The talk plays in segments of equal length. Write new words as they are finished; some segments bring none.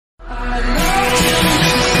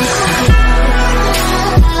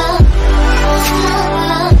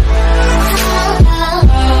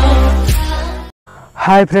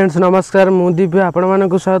Hi friends नमस्कार मु दिव्य आपण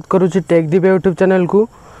मानक स्वागत करुच्ची टेक्दीब्या यूट्यूब चैनल को।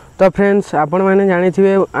 तो फ्रेंड्स आपण मैंने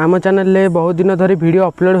जानी आम चैनल रे बहुत दिन धरी वीडियो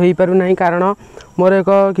अपलोड हो पारु नहीं कारण मोर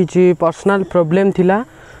एक किसी पर्सनल प्रॉब्लम थिला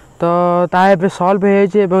तो ताबे सॉल्व हो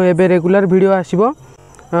जाए रेगुलर वीडियो आसीबो।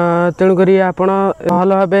 तेणुक आपण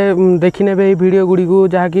भल भाव देखी ने वीडियो गुड़ी को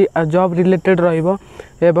जहाँकि जॉब रिलेटेड रहिबो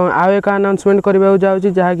एवं आउ एक अनाउंसमेंट करबा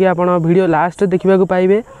जाउची जहाँकि आपण वीडियो लास्ट देखा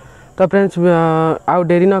पाइबे। तो फ्रेंड्स आउ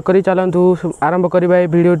डेरी न करी चलतु आरंभ करवा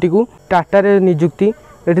भिडटी को। टाटा रे निजुक्ति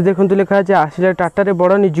ये देखु लिखा आसिला टाटा रे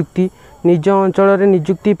बड़ निजुक्ति निज अंचल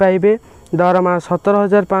निजुक्ति पाइबे दरमा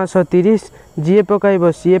 17,530 जी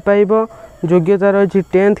पकाइब सी पाइब योग्यता रही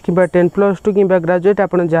 10th कि 10+2 कि ग्रेजुएट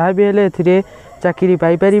आपड़ जहाँ भी हेले एथिरे चाकरी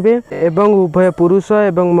पाइपारे एवं उभय पुरुष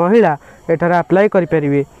एवं महिला एठार अप्लाई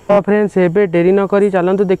करें। तो फ्रेंड्स एबे डेरी न करी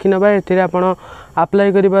चलतु देखि नबा एथिरे आपण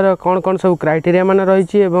अप्लाई करिवार कौन कौन सब क्राइटेरिया मान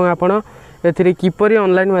रही एवं आपण एथिरे किपरि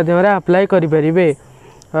ऑनलाइन माध्यम अप्लाई करें।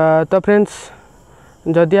 तो फ्रेंड्स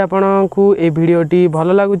जदि आपण को ए वीडियोटी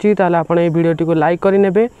भल लगुच ताल आपण ए वीडियोटी को लाइक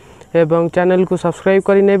करें एवं चैनल को सब्सक्राइब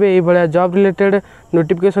करें ये जॉब रिलेटेड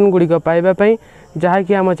नोटिफिकेशन गुड़िक पाइबापी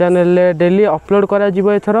जहाँकि आम चैनल डेली अपलोड करा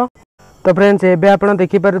एथर। तो फ्रेंड्स एबे आपण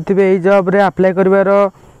देखिपारे ये जॉब रे अप्लाई करिवार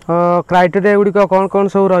क्राइटेरिया गुड़िक कौन कौन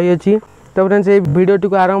सब रही। तो फ्रेंड्स ये वीडियोटी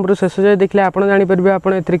को आरंभ शेष जाए देखले आपन जानि परबे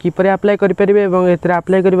आपन एथरे किपरि अप्लाई करि परिबे एवं एथरे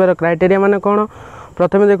अप्लाई करिवार क्राइटेरिया माने कोन।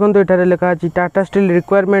 प्रथमे देखंतु एठारे लेखा अछि टाटा स्टील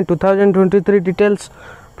रिक्वायरमेंट 2023 डिटेल्स।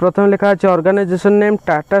 प्रथम लेखा अछि organisation name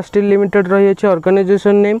Tata steel limited रही अछि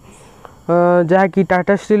ऑर्गेनाइजेशन नेम जहाँकि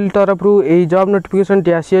टाटा स्टील तरफ यही जॉब नोटिफिकेशन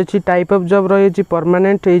टी आसी अछि। टाइप ऑफ जॉब रही अछि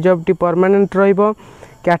परमानेंट यही जॉब टी परमानेंट रहिबो।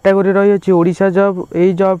 कैटेगरी रही अछि ओडिशा जॉब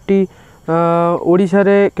यही जॉब टी ओडिशा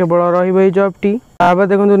रे केवल रहिबो यही जॉब टी। आबा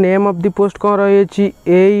देखंतु नेम ऑफ द पोस्ट कोन रही अछि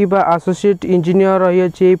ए बा एसोसिएट इंजीनियर रही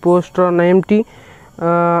अछि ए पोस्ट रो नेम टी।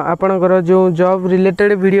 आपणकर जो जॉब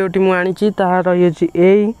रिलेटेड वीडियोटी मु आनी ताहा रही अछि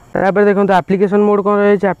एई। तापर देखंतु एप्लिकेशन मोड कोन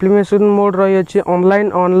रही अछि एप्लिकेशन मोड रही अछि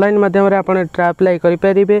ऑनलाइन माध्यम रे आपण अप्लाई करि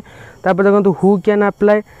परिबे। तापर देखंतु who can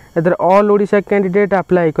apply either all Odisha candidate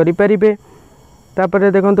apply करि परिबे। तापर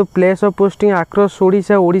देखंतु place of posting across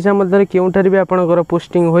Odisha Madhya केउठार भी आपणकर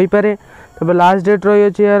पोस्टिंग होई पारे। तबे लास्ट डेट रही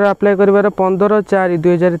अछि यार अप्लाई करिवार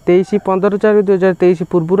 15/4/2023 15/4/2023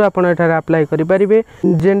 पूर्व आपण एठार अप्लाई करि परिबे।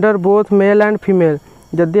 Gender both male and female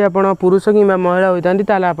जदि आपण पुरुष कि महिला होइतांती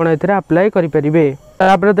ताले आपण एथरे अप्लाई करि परिबे।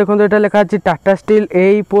 तापर देखंतु एटा लेखा अछि टाटा स्टील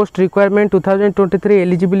एई पोस्ट रिक्वायरमेंट 2023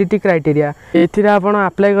 एलिजिबिलिटी क्राइटेरिया। एथिरे आपण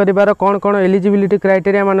अप्लाई करिवार कोन कोन एलिजिबिलिटी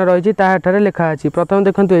क्राइटेरिया मान रही ताहा एठारे लेखा अछि। प्रथम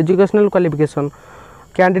देखंतु educational qualification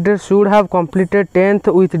candidate should have completed 10th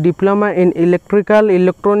with diploma in electrical,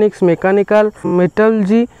 electronics, mechanical,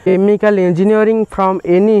 metallurgy, chemical engineering from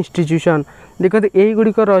any institution। देखते यही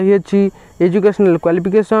गुड़िक रही अछि एजुकेशनल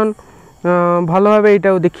क्वालिफिकेशन भल भाव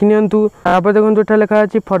यहाँ देखी नियंतु। आप देखो ये लिखा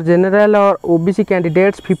अछि फॉर जनरल और OBC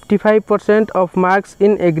candidates 55% of marks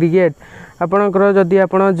in aggregate. आपणकर जदि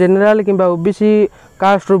आप जनरल कि ओबीसी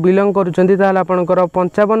कास्ट रू बिलोंग करुँच आपणकर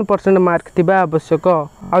 55% मार्क थिबा आवश्यक।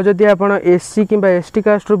 आउ जदि आप एससी कि एसटी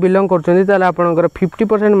कास्ट रू बिलोंग करुँच आपणकर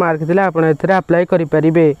 50% मार्क थिले आपण एथरे अप्लाई करि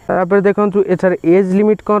परिबे। तापर देखंतु एथर एज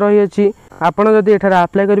लिमिट कोन रही अछि आपण जदि एथर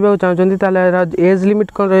अप्लाई करबा चाहउछन्ती ताले एज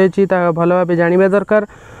लिमिट कोन रही अछि ता भलो भाबे जानिबा दरकार।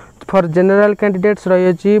 फॉर जनरल कैंडिडेट्स रही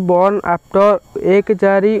अछि बोर्न आफ्टर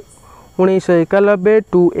 1/4/1991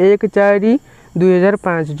 टू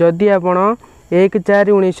 1/4/2005 जदि आपण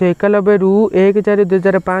 1/4/1991 रु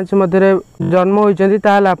 1/4/2005 मध्य जन्म होइछन्ती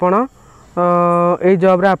ताले आपण ए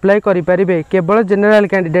जॉब रे अप्लाई करि परिबे केवल जनरल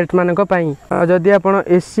कैंडिडेट मानक पई। जदि आपण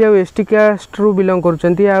एससी और एसटी कास्ट रु बिलोंग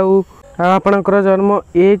करूछन्ती आउ आपणकर जन्म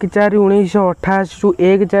 1/4/1988 टू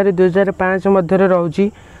 1/4/2005 मध्य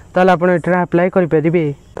रहउची ताले आपण एठारे अप्लाई करि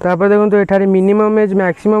परिबे। तापर देखंतु एठारे मिनिमम एज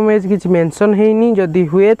मैक्सिमम एज किछि मेंशन हेइनी जदि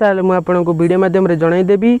हुए ताले मु आपनको वीडियो माध्यम रे जणाई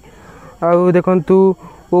देबी। आउ देखंतु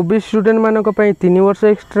ओबीसी स्टूडेंट मानक पई 3 वर्ष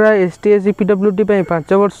एक्स्ट्रा एसटी एससी पीडब्ल्यूडी पई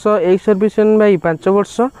 5 वर्ष एक सर्विसन भाई 5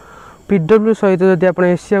 वर्ष पीडब्ल्यू सहित जदि आपण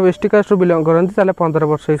एससी और एसटी कास्ट बिलोंग करंती ताले 15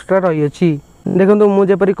 वर्ष एक्स्ट्रा रही अछि। देखंतु मु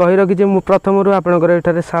जेपरि कहि रखि जे मु प्रथम रु आपनकर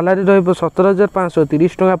एठारे सैलरी रहबो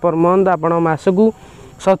 17,530 टका पर मंथ आपण मासकु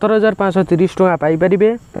 17,530 टका पाई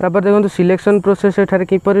परिबे। तापर देखंतु सिलेक्शन प्रोसेस एठारे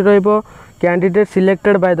किपरि रहबो candidate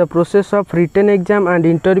selected by the process of written exam and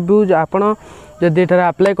interviews. आपण जदि एठारे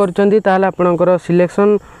अप्लाई करचंती ताले आपनकर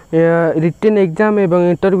सिलेक्शन रिटन एग्जाम एवं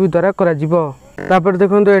इंटरव्यू द्वारा करा जिवो। तापर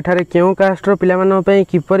देखंतु एठारे केउ कास्ट रो पिला मानन पई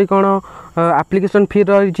किपरि कोन एप्लिकेशन फी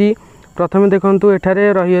रही छी। प्रथमे देखंतु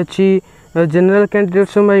एठारे रही अछि जनरल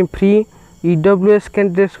कैंडिडेट्स पई फ्री ईडब्ल्यूएस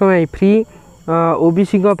कैंडिडेट्स पई फ्री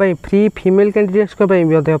ओबीसी को पई फ्री फीमेल कैंडिडेट्स को पई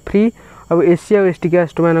मध्य फ्री और एससी और एसटी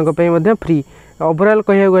कास्ट मानक पई मध्य फ्री। ओवरऑल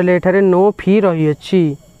कहिया गले एठारे नो फी रही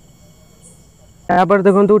अछि। यहाँ पर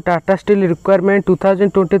देखो Tata steel requirement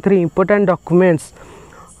 2023 important documents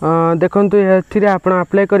देखो ये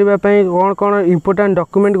अप्लाई करने कौन कौन इंपोर्टेंट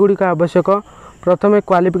डॉक्यूमेंट गुड़िक आवश्यक। प्रथम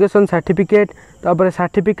क्वालिफिकेशन सर्टिफिकेट, तापर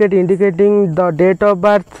certificate indicating the date of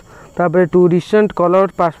birth, तापर to recent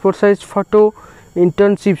colour passport size photo,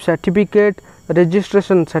 internship certificate,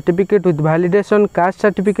 registration certificate with validation, caste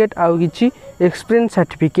certificate आउ किछि एक्सपीरियंस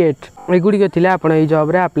सर्टिफिकेट एगुड़िक थिले आपण एई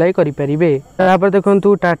जॉब रे अप्लाई करि परिबे। तापर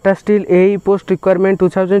देखंतु टाटा स्टील एई post requirement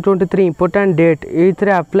 2023 important date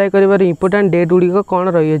एइथरे apply करिवार important date गुड़िक कौन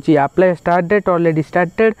रही अछि। Apply start date already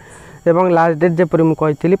started एवं लास्ट डेट जेपरि मु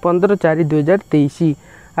कहिथिली 15/4/2023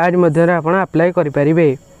 आज मध्य आपण अप्लाई करि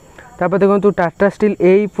परिबे। तापर देखो टाटा स्टील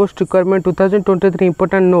एई पोस्ट रिक्वायरमेंट 2023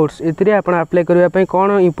 इंपोर्टेंट नोट्स एथिरे आपण अप्लाई करिवा पई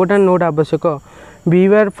कोन इंपोर्टेंट नोट आवश्यक।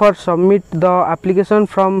 Beware for submit the application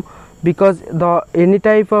from because the any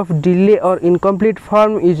type of delay or incomplete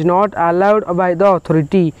form is not allowed by the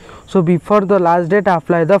authority, so before the last date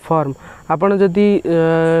apply the form। आपण जदि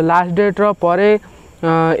last date रो परे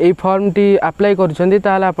ए form T apply करछंदी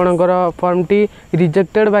ताले आपनकर form T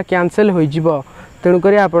rejected बा cancel होई जिवो, तेणु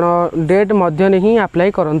करी आपण डेट मध्य नहीं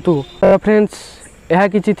अप्लाई करंतु। फ्रेंड्स यह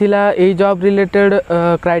किछि थिला ए जॉब रिलेटेड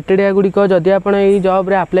क्राइटेरिया गुड़िक जदि आपण ए जॉब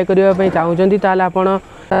रे अप्लाई करिवा पई चाहुचंदी ताले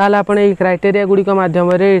आपण ए क्राइटेरिया गुड़िक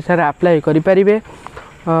माध्यम रे सर अप्लाई करि परिबे।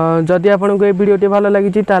 जदि आपण को ए वीडियोटी भलो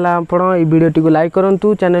लागिछि ताले आपण ए वीडियोटी को लाइक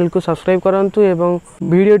करंतु, चैनल को सब्सक्राइब करंतु एवं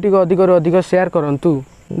वीडियोटी को अधिक रु अधिक शेयर करंतु।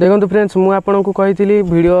 देखंतु फ्रेंड्स मु आपण को कहिथिली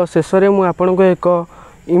वीडियो शेष रे मु आपण को एक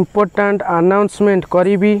इंपोर्टेंट अनाउंसमेंट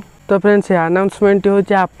करिवि। तो फ्रेंड्स ये अनाउंसमेंट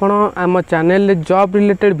होछि आपण आम चैनल रे जॉब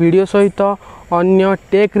रिलेटेड वीडियो सहित अन्य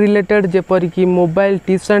टेक रिलेटेड जेपरि कि mobile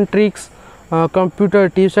tips and tricks, computer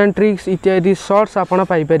tips and tricks इत्यादि शॉर्ट्स आपण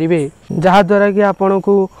पाई परिबे, जहा द्वारा कि आपण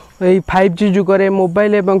को ए 5G जुग रे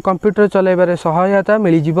मोबाइल एवं कंप्यूटर चलाइबारे सहायता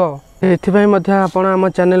मिली जिवो। एथिपई मध्य आपण आम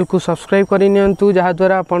चैनल को सब्सक्राइब करि नियंतु, जहा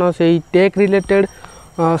द्वारा आपण सेही टेक रिलेटेड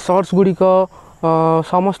शॉर्ट्स गुड़िक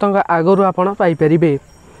समस्त आगरू आपण पाई परिबे।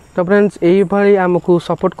 तो फ्रेंड्स यही भाई आमको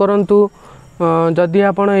सपोर्ट करंतु। जदि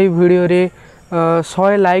आपण ए वीडियो रे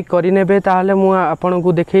 100 लाइक करिनेबे ताहले मु आपन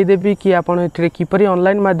को देखै देबी कि आपण एथरे किपरि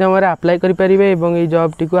ऑनलाइन माध्यम रे अप्लाई करि परिबे एवं ए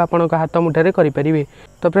जॉब टी को आपण का हाथ मुठारे करि परिबे।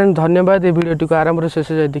 तो फ्रेंड्स धन्यवाद ए वीडियो टी को आरंभ रे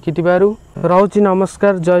शेष जाय देखिथिबारु। रहउची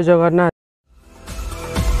नमस्कार, जय जगन्नाथ।